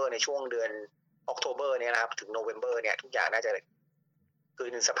คัฟเวอร์ในช่วงเดือนออกโทเบอร์เนี่ยนะครับถึงโนเวมเบอร์เนี่ยทุกอย่างน่าจะคืน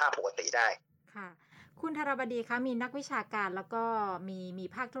ในสภาพปกติได้ค่ะคุณธารบดีคะมีนักวิชาการแล้วก็มี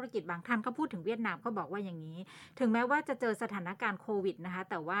ภาคธุรกิจบางท่านเขาพูดถึงเวียดนามเขาบอกว่าอย่างนี้ถึงแม้ว่าจะเจอสถานการณ์โควิดนะคะ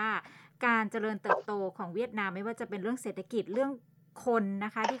แต่ว่าการเจริญเติบโตของเวียดนามไม่ว่าจะเป็นเรื่องเศรษฐกิจเรื่องคนน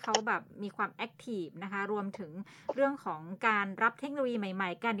ะคะที่เขาแบบมีความแอคทีฟนะคะรวมถึงเรื่องของการรับเทคโนโลยีใหม่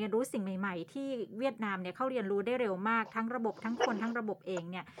ๆการเรียนรู้สิ่งใหม่ๆที่เวียดนามเนี่ยเขาเรียนรู้ได้เร็วมากทั้งระบบทั้งคนทั้งระบบเอง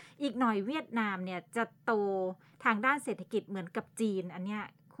เนี่ยอีกหน่อยเวียดนามเนี่ยจะโตทางด้านเศรษฐกิจเหมือนกับจีนอันเนี้ย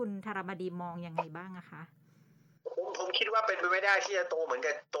คุณธารบดีมองยังไงบ้างอะคะผมคิดว่าเป็นไปไม่ได้ที่จะโตเหมือน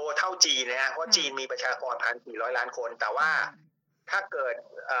กับโตเท่าจีนนะฮะเพราะจีนมีประชากร 1,400 ล้านคนแต่ว่าถ้าเกิด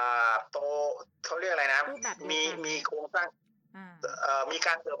โตเขาเรียกอะไรนะมีโครงสร้างมีก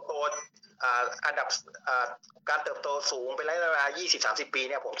ารเติบโตอันดับการเติบโตสูงเป็นระยะเวลา 20-30 ปี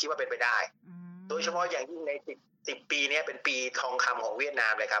เนี่ยผมคิดว่าเป็นไปได้โดยเฉพาะอย่างยิ่งใน10 ปีเนี่ยเป็นปีทองคำของเวียดนา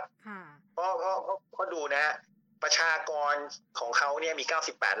มเลยครับเพราะดูนะประชากรของเขาเนี่ยมี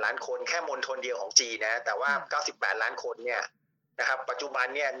98ล้านคนแค่มณฑลเดียวของจีนนะแต่ว่า98ล้านคนเนี่ยนะครับปัจจุบัน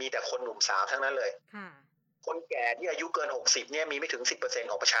เนี่ยมีแต่คนหนุ่มสาวทั้งนั้นเลยคนแก่ที่อายุเกิน60เนี่ยมีไม่ถึง 10%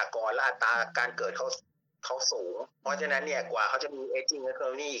 ของประชากรและอัตราการเกิดเขาสูงเพราะฉะนั้นเนี่ยกว่าเขาจะมี aging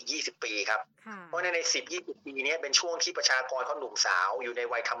economy อีก20 ปีครับเพราะใน 10-20 ปีนี้เป็นช่วงที่ประชากรเขาหนุ่มสาวอยู่ใน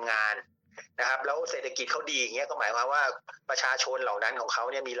วัยทำงานนะครับแล้วเศรษฐกิจเขาดีอย่างเงี้ยก็หมายความว่าประชาชนเหล่านั้นของเขา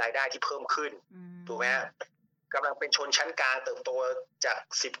เนี่ยมีรายได้ที่เพิ่มขึ้นถูกไหมกำลังเป็นชนชั้นกลางเติบโตจาก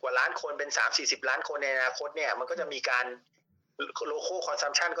10 กว่าล้านคนเป็น 30-40 ล้านคนในอนาคตเนี่ยมันก็จะมีการlocal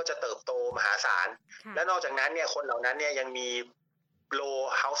consumption ก็จะเติบโตมหาศาลและนอกจากนั้นเนี่ยคนเหล่านั้นเนี่ยยังมี low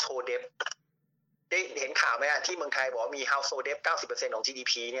household debt ได้เห็นข่าวไหมฮะที่เมืองไทยบอกว่ามี household debt 90% ของ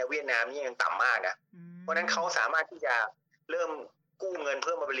GDP เนี่ยเวียดนามนี่ยังต่ำมากนะเพราะนั้นเขาสามารถที่จะเริ่มกู้เงินเ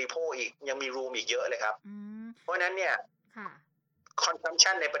พื่อมาบริโภคอีกยังมี room อีกเยอะเลยครับเพราะนั้นเนี่ย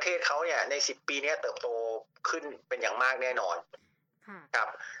consumption ในประเทศเขาเนี่ยใน10 ปีนี้เติบโตขึ้นเป็นอย่างมากแน่นอนครับ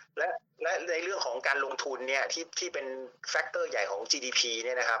และในเรื่องของการลงทุนเนี่ยที่เป็นแฟกเตอร์ใหญ่ของ GDP เ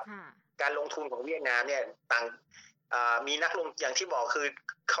นี่ยนะครับการลงทุนของเวียดนามเนี่ยต่างมีนักลงอย่างที่บอกคือ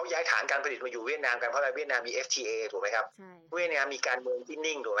เขาย้ายฐานการผลิตมาอยู่เวียดนามกันเพราะอะไรเวียดนามมี FTA ถูกไหมครับเวียดนามมีการเมืองที่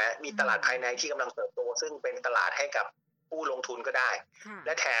นิ่งถูกไหมมีตลาดภายในที่กำลังเติบโตซึ่งเป็นตลาดให้กับผู้ลงทุนก็ได้แล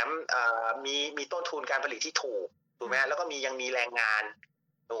ะแถมมีต้นทุนการผลิตที่ถูกถูกไหมแล้วก็ยังมีแรงงาน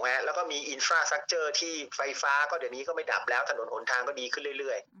ถูกไหมแล้วก็มีอินฟราสตรัคเจอร์ที่ไฟฟ้าก็เดี๋ยวนี้ก็ไม่ดับแล้วถนนหนทางก็ดีขึ้นเ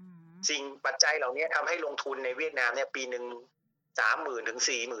รื่อยๆสิ่งปัจจัยเหล่านี้ทำให้ลงทุนในเวียดนามเนี่ยปีหนึ่ง 30,000 ถึง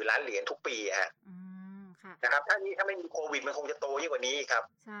 40,000 ล้านเหรียญทุกปีฮะนะครับถ้าไม่มีโควิดมันคงจะโตยิ่งกว่านี้ครับ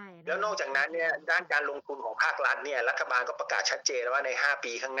แล้วนอกจากนั้นเนี่ยด้านการลงทุนของภาครัฐเนี่ยรัฐบาลก็ประกาศชัดเจนแล้วว่าใน5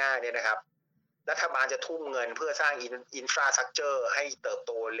 ปีข้างหน้าเนี่ยนะครับรัฐบาลจะทุ่มเงินเพื่อสร้างอินฟราสตรัคเจอร์ให้เติบโ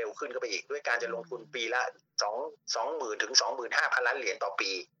ตเร็วขึ้นก็ไปอีกด้วยการจะลงทุนปีละ 20,000 ถึง 25,000 ล้านเหรียญต่อ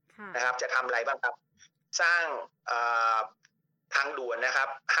ปีนะครับจะทำอะไรบ้างครับสร้างทางด่วนนะครับ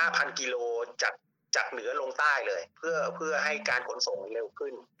 5,000 กิโลจาก จากเหนือลงใต้เลยเพื่อให้การขนส่งเร็วขึ้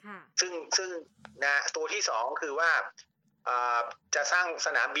นซึ่งนะตัวที่สองคือว่าจะสร้างส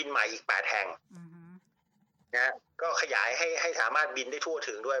นามบินใหม่อีก8แห่งนะก็ขยายให้สามารถบินได้ทั่ว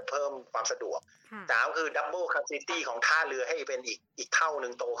ถึงด้วยเพิ่มความสะดวก3คือ double capacity ของท่าเรือให้เป็นอีกเท่านึ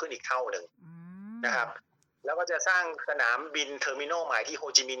งโตขึ้นอีกเท่านึงนะครับแล้วก็จะสร้างสนามบินเทอร์มินอลใหม่ที่โฮ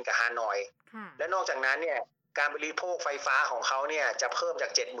จิมินห์กับฮานอยและนอกจากนั้นเนี่ยการบริโภคไฟฟ้าของเขาเนี่ยจะเพิ่มจา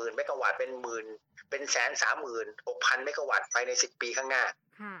ก 70,000 เมกะวัตต์เป็น 136,000 เมกะวัตต์ภายใน10 ปีข้างหน้า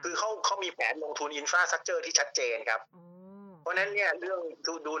คือเขามีแผนลงทุนอินฟราสตรัคเจอร์ที่ชัดเจนครับเพราะนั้นเนี่ยเรื่อง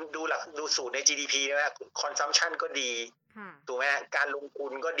ดูหลักดูสูตรใน GDP นะ consumption ก็ดีถูกไหมการลงทุ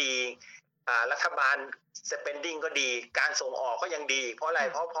นก็ดีรัฐบาล spending ก็ดีการส่งออกก็ยังดีเพราะอะไร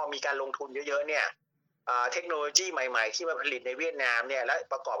เพราะพอมีการลงทุนเยอะๆเนี่ยเทคโนโลยีใหม่ๆที่มาผลิตในเวียดนามเนี่ยและ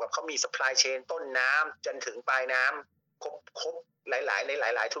ประกอบกับเขามี supply chain ต้นน้ำจนถึงปลายน้ำครบห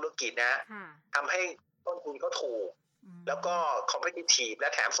ลายธุรกิจนะทำให้ต้นทุนก็ถูกแล้วก็ competitive และ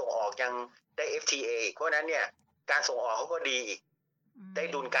แถมส่งออกยังได้ FTA เพราะนั้นเนี่ยการส่งออกเขาก็ดีอีกได้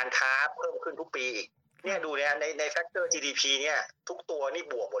ดุลการค้าเพิ่มขึ้นทุกปีอีกเนี่ยดูเนี่ยใน factor GDP เนี่ยทุกตัวนี่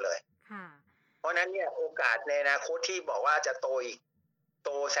บวกหมดเลยเพราะนั้นเนี่ยโอกาสในอนาคตที่บอกว่าจะโตอีกโต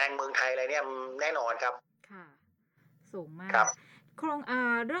แซงเมืองไทยอะไรเนี่ยแน่นอนครับค่ะสูงมากโครง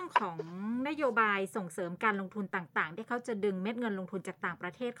เรื่องของนโยบายส่งเสริมการลงทุนต่างๆที่เขาจะดึงเม็ดเงินลงทุนจากต่างปร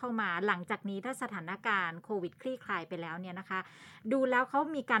ะเทศเข้ามาหลังจากนี้ถ้าสถานการณ์โควิดคลี่คลายไปแล้วเนี่ยนะคะดูแล้วเขา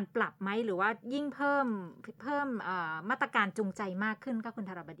มีการปรับไหมหรือว่ายิ่งเพิ่มมาตรการจูงใจมากขึ้นค่ะคุณ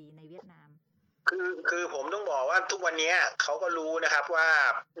ธารบดีในเวียดนามคือผมต้องบอกว่าทุกวันนี้เขาก็รู้นะครับว่า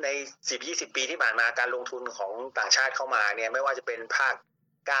ใน 10-20 ปีที่ผ่านมาการลงทุนของต่างชาติเข้ามาเนี่ยไม่ว่าจะเป็นภาค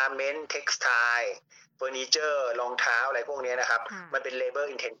garment textileเฟอร์นิเจอร์รองเท้าอะไรพวกนี้นะครับมันเป็น labor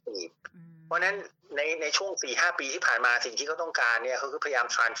intensive เพราะนั้นในช่วง 4-5 ปีที่ผ่านมาสิ่งที่เขาต้องการเนี่ยเขาคือพยายาม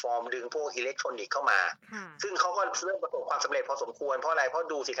transform ดึงพวกอิเล็กทรอนิกส์เข้ามาซึ่งเขาก็เริ่มประสบความสำเร็จพอสมควรเพราะอะไรเพราะ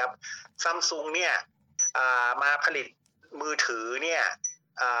ดูสิครับ Samsung เนี่ยมาผลิตมือถือเนี่ย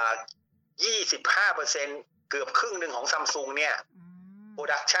25% เกือบครึ่งหนึ่งของ Samsung เนี่ยโปร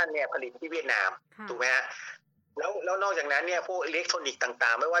ดักชันเนี่ยผลิตที่เวียดนามถูกไหมฮะแล้วนอกจากนั้นเนี่ยพวกอิเล็กทรอนิกส์ต่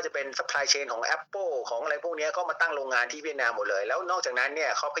างๆไม่ว่าจะเป็นซัพพลายเชนของ Apple ของอะไรพวกนี้ก็มาตั้งโรงงานที่เวียดนามหมดเลยแล้วนอกจากนั้นเนี่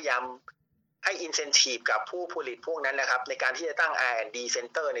ยเขาพยายามให้อินเซนทีฟกับผู้ผลิตพวกนั้นนะครับในการที่จะตั้ง R&D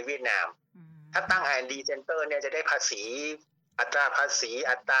Center ในเวียดนามถ้าตั้ง R&D Center เนี่ยจะได้ภาษีอัตราภาษี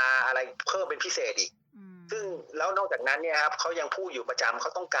อัตราอะไรเพิ่มเป็นพิเศษอีกซึ่งแล้วนอกจากนั้นเนี่ยครับเขายังพูดอยู่ประจำเข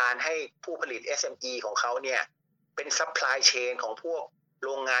าต้องการให้ผู้ผลิต SME ของเขาเนี่ยเป็นซัพพลายเชนของพวกโ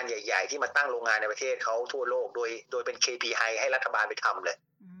รงงานใหญ่ๆที่มาตั้งโรงงานในประเทศเขาทั่วโลกโดยเป็น KPI ให้รัฐบาลไปทำเลย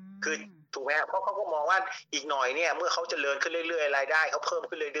คือถูกไหมเพราะเขาก็มองว่าอีกหน่อยเนี่ยเมื่อเขาเจริญขึ้นเรื่อยๆรายได้เขาเพิ่ม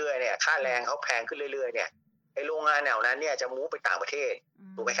ขึ้นเรื่อยๆเนี่ยค่าแรงเขาแพงขึ้นเรื่อยๆเนี่ยไอ้โรงงานแนวนั้นเนี่ยจะมูฟไปต่างประเทศ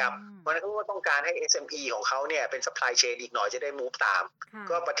ถูกไหมครับเพราะฉะนั้นเขาก็ต้องการให้ SME ของเขาเนี่ยเป็น supply chain อีกหน่อยจะได้มูฟตาม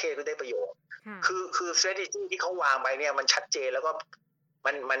ก็ประเทศก็ได้ประโยชน์คือ strategy ที่เขาวางไปเนี่ยมันชัดเจนแล้วก็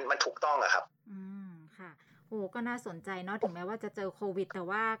มันถูกต้องอะครับค่ะโอ้ก็น่าสนใจเนาะถึงแม้ว่าจะเจอโควิดแต่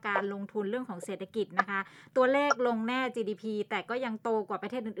ว่าการลงทุนเรื่องของเศรษฐกิจนะคะตัวเลขลงแน่ GDP แต่ก็ยังโตกว่าปร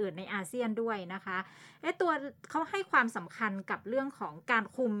ะเทศอื่นๆในอาเซียนด้วยนะคะตัวเขาให้ความสำคัญกับเรื่องของการ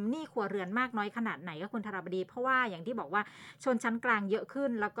คุมหนี้ครัวเรือนมากน้อยขนาดไหนก็คุณธารบดีเพราะว่าอย่างที่บอกว่าชนชั้นกลางเยอะขึ้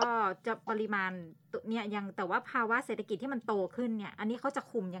นแล้วก็จะปริมาณเนี่ยยังแต่ว่าภาวะเศรษฐกิจที่มันโตขึ้นเนี่ยอันนี้เขาจะ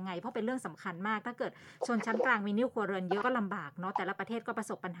คุมยังไงเพราะเป็นเรื่องสำคัญมากถ้าเกิดชนชั้นกลางมีหนี้ครัวเรือนเยอะก็ลำบากเนาะแต่ละประเทศก็ประ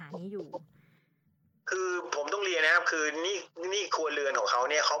สบปัญหานี้อยู่คือผมต้องเรียนนะครับคือนี่ครัวเรือนของเขา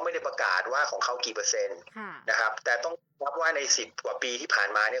เนี่ยเขาไม่ได้ประกาศว่าของเขากี่เปอร์เซ็นต์นะครับแต่ต้องนับว่าใน10 กว่าปีที่ผ่าน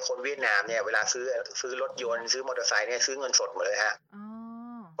มาเนี่ยคนเวียดนามเนี่ยเวลาซื้อรถยนต์ซื้อมอเตอร์ไซค์เนี่ยซื้อเงินสดหมดเลยฮะ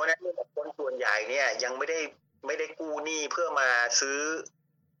เพราะฉะนั้นคนส่วนใหญ่เนี่ยยังไม่ได้กู้หนี้เพื่อมาซื้อ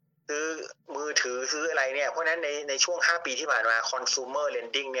มือถือซื้ออะไรเนี่ยเพราะฉะนั้นในช่วง5 ปีที่ผ่านมา consumer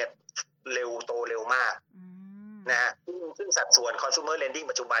lending เนี่ยโตเร็วมากนะฮะซึ่งสัดส่วน consumer lending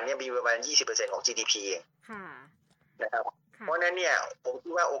ปัจจุบันเนี่ยมีประมาณ 20% ของ GDP นะครับเพราะนั้นเนี่ยผมคิ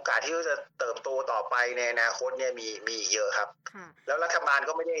ดว่าโอกาสที่จะเติบโตต่อไปในอนาคตเนี่ยมีเยอะครับแล้วรัฐบาล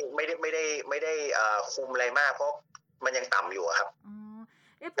ก็ไม่ได้คุมอะไรมากเพราะมันยังต่ำอยู่ครับ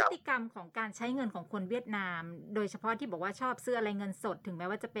พฤติกรรมของการใช้เงินของคนเวียดนามโดยเฉพาะที่บอกว่าชอบซื้ออะไรเงินสดถึงแม้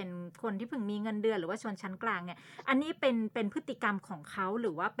ว่าจะเป็นคนที่เพิ่งมีเงินเดือนหรือว่าชนชั้นกลางเนี่ยอันนี้เป็นพฤติกรรมของเขาห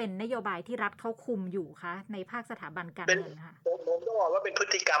รือว่าเป็นนโยบายที่รัฐเขาคุมอยู่คะในภาคสถาบันการเงินค่ะผมต้องบอกว่าเป็นพฤ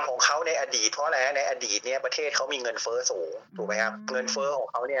ติกรรมของเขาในอดีตเพราะอะไรในอดีตเนี่ยประเทศเขามีเงินเฟ้อสูงถูกไหมครับเงินเฟ้อของ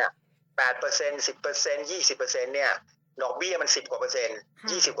เขาเนี่ย 8% 10% 20% เนี่ยดอกเบี้ยมัน10 กว่าเปอร์เซ็นต์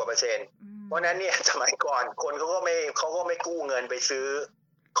20 กว่าเปอร์เซ็นต์เพราะนั้นเนี่ยสมัยก่อนคนเขาก็ไม่กู้เงินไปซื้อ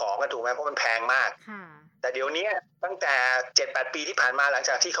ของกันถูกไหมเพราะมันแพงมาก แต่เดี๋ยวนี้ตั้งแต่ 7-8 ปีที่ผ่านมาหลัง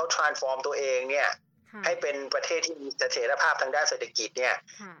จากที่เขา transform ตัวเองเนี่ยให้เป็นประเทศที่มีเสถียรภาพทางด้านเศรษฐกิจเนี่ย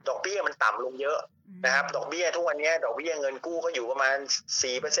ดอกเบี้ยมันต่ำลงเยอะนะครับดอกเบี้ยทุกวันนี้ดอกเบี้ยเงินกู้ก็อยู่ประมาณ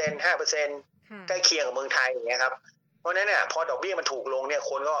 4% 5% ใกล้เคียงกับเมืองไทยอย่างเงี้ยครับเพราะนั้นเนี่ยพอดอกเบี้ยมันถูกลงเนี่ย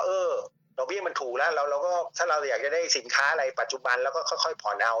คนก็ดอกเบี้ยมันถูกแล้วเราก็ถ้าเราอยากจะได้สินค้าอะไรปัจจุบันแล้วก็ค่อยๆผ่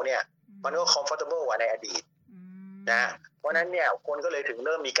อนเอาเนี่ยมันก็ comfortable กว่าในอดีตนะเพราะนั้นเนี่ยคนก็เลยถึงเ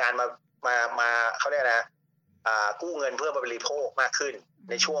ริ่มมีการมาเขาเรียกนะกู้เงินเพื่อบริโภคมากขึ้น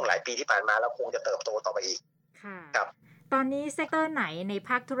ในช่วงหลายปีที่ผ่านมาแล้วคงจะเติบโตต่อไปอีกครับตอนนี้เซกเตอร์ไหนในภ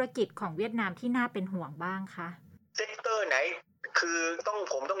าคธุรกิจของเวียดนามที่น่าเป็นห่วงบ้างคะเซกเตอร์ไหนคือ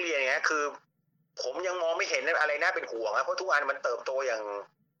ผมต้องเรียนอย่างนี้คือผมยังมองไม่เห็นอะไรน่าเป็นห่วงนะเพราะทุกอันมันเติบโตอย่า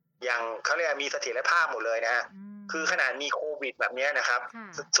งเขาเรียกมีเสถียรภาพหมดเลยนะฮะคือขนาดมีโควิดแบบนี้นะครับ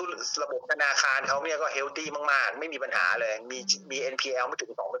ระบบธนาคารเขาเนี่ยก็เฮลตี้มากๆไม่มีปัญหาเลยมี NPL ไม่ถึ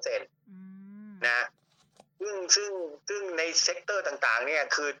ง 2% นะซึ่งในเซกเตอร์ต่างๆเนี่ย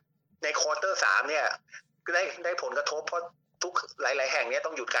คือในควอเตอร์3เนี่ยได้ผลกระทบเพราะทุกหลายๆแห่งเนี่ยต้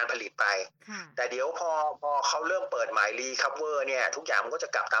องหยุดการผลิตไปแต่เดี๋ยวพอเขาเริ่มเปิดใหม่รีคัฟเวอร์เนี่ยทุกอย่างมันก็จะ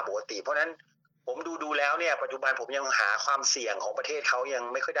กลับตามปกติเพราะนั้นผมดูแล้วเนี่ยปัจจุบันผมยังหาความเสี่ยงของประเทศเขายัง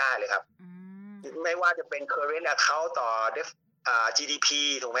ไม่ค่อยได้เลยครับไม่ว่าจะเป็น current account ต่อGDP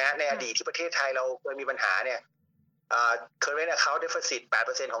ถูกไหมในอดีตที่ประเทศไทยเราเคยมีปัญหาเนี่ยcurrent account deficit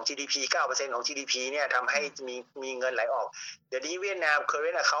 8% ของ GDP 9% ของ GDP เนี่ยทำให้มีเงินไหลออกเดี๋ยวนี้เวียดนาม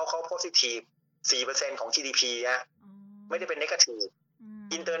current account เขา positive 4% ของ GDP นะไม่ได้เป็น negative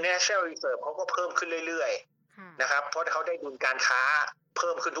international reserve เขาก็เพิ่มขึ้นเรื่อยๆนะครับเพราะเขาได้ดุลการค้าเ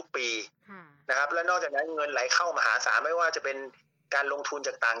พิ่มขึ้นทุกปีนะครับและนอกจากนั้นเงินไหลเข้ามหาศาลไม่ว่าจะเป็นการลงทุนจ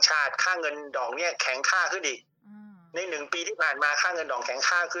ากต่างชาติค่าเงินดอกเนี่ยแข็งค่าขึ้นอีกใน1ปีที่ผ่านมาค่าเงินดอกแข็ง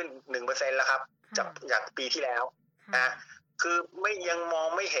ค่าขึ้น 1% แล้วครับจากปีที่แล้วนะคือยังมอง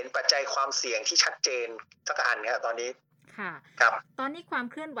ไม่เห็นปัจจัยความเสี่ยงที่ชัดเจนสักอันเนี่ยตอนนี้ค่ะครับตอนนี้ความ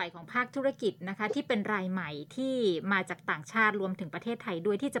เคลื่อนไหวของภาคธุรกิจนะคะที่เป็นรายใหม่ที่มาจากต่างชาติรวมถึงประเทศไทย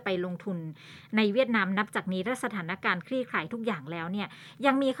ด้วยที่จะไปลงทุนในเวียดนามนับจากนี้ถ้าสถานการณ์คลี่คลายทุกอย่างแล้วเนี่ย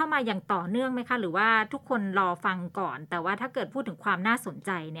ยังมีเข้ามาอย่างต่อเนื่องไหมคะหรือว่าทุกคนรอฟังก่อนแต่ว่าถ้าเกิดพูดถึงความน่าสนใ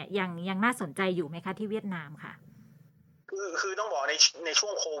จเนี่ยยังน่าสนใจอยู่ไหมคะที่เวียดนามค่ะคือต้องบอกในช่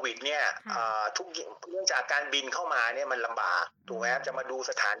วงโควิดเนี่ยทุกเรื่องจากการบินเข้ามาเนี่ยมันลำบากถูกไหมจะมาดู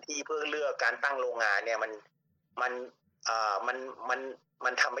สถานที่เพื่อเลือกการตั้งโรงงานเนี่ยมั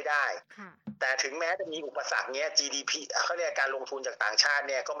นทำไม่ได้แต่ถึงแม้จะมีอุปสรรคเนี้ย GDP เขาเรียกการลงทุนจากต่างชาติ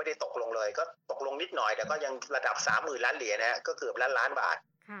เนี่ยก็ไม่ได้ตกลงเลยก็ตกลงนิดหน่อยแต่ก็ยังระดับ 30,000 ล้านเหรียญนะก็เกือบล้านบาท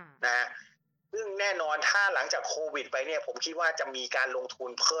นะฮะซึ่งแน่นอนถ้าหลังจากโควิดไปเนี่ยผมคิดว่าจะมีการลงทุน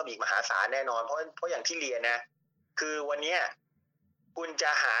เพิ่มอีกมหาศาลแน่นอนเพราะอย่างที่เรียนนะคือวันนี้คุณจ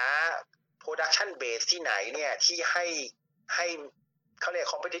ะหา production base ที่ไหนเนี่ยที่ให้เขาเรียก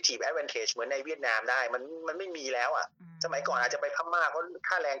competitive advantage เหมือนในเวียดนามได้มันไม่มีแล้วอ่ะสมัยก่อนอาจจะไปพม่าเพราะ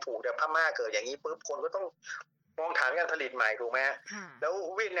ค่าแรงถูกแต่พม่าเกิดอย่างนี้ปุ๊บคนก็ต้องมองฐานการผลิตใหม่ถูกไหมแล้ว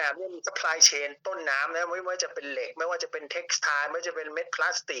เวียดนามเนี่ยมี supply chain ต้นน้ำนะไม่ว่าจะเป็นเหล็กไม่ว่าจะเป็น textile ไม่ว่าจะเป็นเม็ดพลา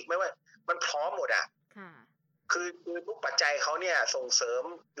สติกไม่ว่ามันพร้อมหมดอ่ะคือทุกปัจจัยเขาเนี่ยส่งเสริม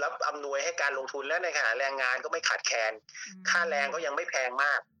รับอำนวยให้การลงทุนและในขณะแรงงานก็ไม่ขาดแคลนค่าแรงก็ยังไม่แพงม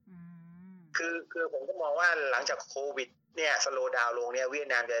ากคือผมก็มองว่าหลังจากโควิดเนี่ยสโลว์ดาวน์ลงเนี่ยเวียด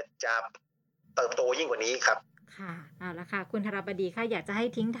นามจะเติบโตยิ่งกว่านี้ครับค่ะเอาละค่ะคุณธารบดีค่ะอยากจะให้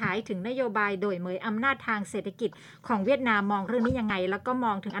ทิ้งท้ายถึงนโยบายโดยเมยอำนาจทางเศรษฐกิจของเวียดนามมองเรื่องนี้ยังไงแล้วก็ม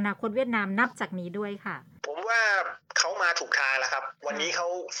องถึงอนาคตเวียดนามนับจากนี้ด้วยค่ะผมว่าเขามาถูกทางแล้วครับวันนี้เขา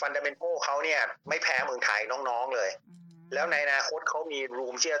ฟันดัมเมนทัลเขาเนี่ยไม่แพ้เมืองไทยน้องๆเลยแล้วในอนาคตเขามีรู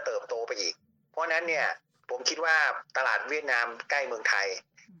มที่จะเติบโตไปอีกเพราะนั้นเนี่ยผมคิดว่าตลาดเวียดนามใกล้เมืองไทย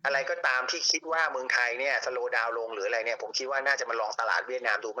อะไรก็ตามที่คิดว่าเมืองไทยเนี่ยสโลว์ดาวน์ลงหรืออะไรเนี่ยผมคิดว่าน่าจะมาลองตลาดเวียดน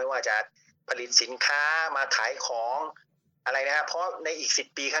ามดูไม่ว่าจะผลิตสินค้ามาขายของอะไรนะเพราะในอีก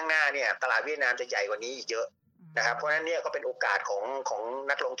10 ปีข้างหน้าเนี่ยตลาดเวียดนามจะใหญ่กว่านี้อีกเยอะนะครับเพราะฉะนั้นเนี่ยก็เป็นโอกาสของ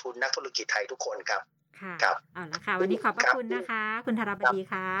นักลงทุนนักธุรกิจไทยทุกคนครับค่ะเอาละค่ะวันนี้ขอบพระคุณนะคะคุณธารบดี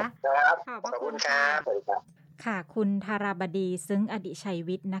ค่ะขอบคุณค่ะค่ะคุณธารบดีซึ้งอดิชัย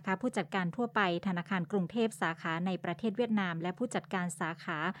วิทย์นะคะผู้จัดการทั่วไปธนาคารกรุงเทพสาขาในประเทศเวียดนามและผู้จัดการสาข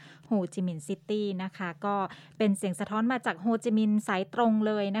าโฮจิมินห์ซิตี้นะคะก็เป็นเสียงสะท้อนมาจากโฮจิมินห์สายตรง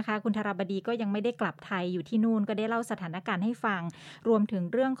เลยนะคะคุณธารบดีก็ยังไม่ได้กลับไทยอยู่ที่นู่นก็ได้เล่าสถานการณ์ให้ฟังรวมถึง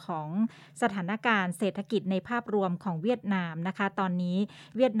เรื่องของสถานการณ์เศรษฐกิจในภาพรวมของเวียดนามนะคะตอนนี้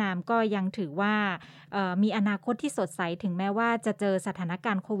เวียดนามก็ยังถือว่ามีอนาคตที่สดใสถึงแม้ว่าจะเจอสถานก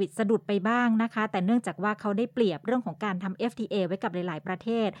ารณ์โควิดสะดุดไปบ้างนะคะแต่เนื่องจากว่าเขาได้ เปรียบเรื่องของการทำ FTA ไว้กับหลายๆประเท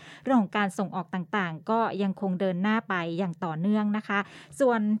ศเรื่องของการส่งออกต่างๆก็ยังคงเดินหน้าไปอย่างต่อเนื่องนะคะส่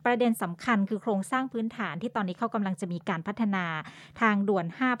วนประเด็นสำคัญคือโครงสร้างพื้นฐานที่ตอนนี้เขากำลังจะมีการพัฒนาทางด่วน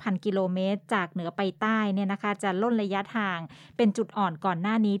 5,000 กิโลเมตรจากเหนือไปใต้เนี่ยนะคะจะล่นระยะทางเป็นจุดอ่อนก่อนห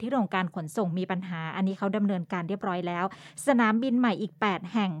น้านี้ที่เรื่องของการขนส่งมีปัญหาอันนี้เขาดำเนินการเรียบร้อยแล้วสนามบินใหม่อีก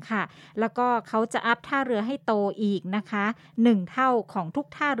8แห่งค่ะแล้วก็เขาจะอัพท่าเรือให้โตอีกนะคะ1เท่าของทุก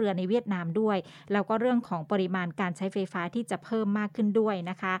ท่าเรือในเวียดนามด้วยแล้วก็เรื่องของปริมาณการใช้ไฟฟ้าที่จะเพิ่มมากขึ้นด้วย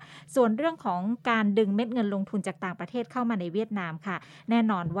นะคะส่วนเรื่องของการดึงเม็ดเงินลงทุนจากต่างประเทศเข้ามาในเวียดนามค่ะแน่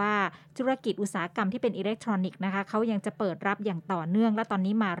นอนว่าธุรกิจอุตสาหกรรมที่เป็นอิเล็กทรอนิกส์นะคะเขายังจะเปิดรับอย่างต่อเนื่องและตอน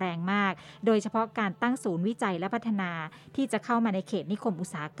นี้มาแรงมากโดยเฉพาะการตั้งศูนย์วิจัยและพัฒนาที่จะเข้ามาในเขตนิคมอุต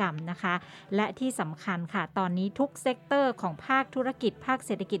สาหกรรมนะคะและที่สำคัญค่ะตอนนี้ทุกเซกเตอร์ของภาคธุรกิจภาคเ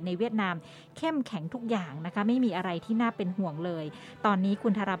ศรษฐกิจในเวียดนามเข้มแข็งทุกอย่างนะคะไม่มีอะไรที่น่าเป็นห่วงเลยตอนนี้คุ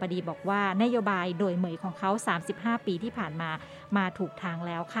ณธราบดีบอกว่านโยบายโดยเหมยของเขา35ปีที่ผ่านมาถูกทางแ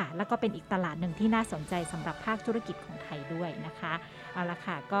ล้วค่ะแล้วก็เป็นอีกตลาดหนึ่งที่น่าสนใจสำหรับภาคธุรกิจของไทยด้วยนะคะเอาละ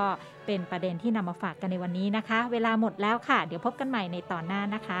ค่ะก็เป็นประเด็นที่นำมาฝากกันในวันนี้นะคะเวลาหมดแล้วค่ะเดี๋ยวพบกันใหม่ในตอนหน้า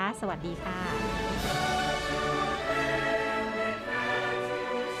นะคะสวัสดีค่ะ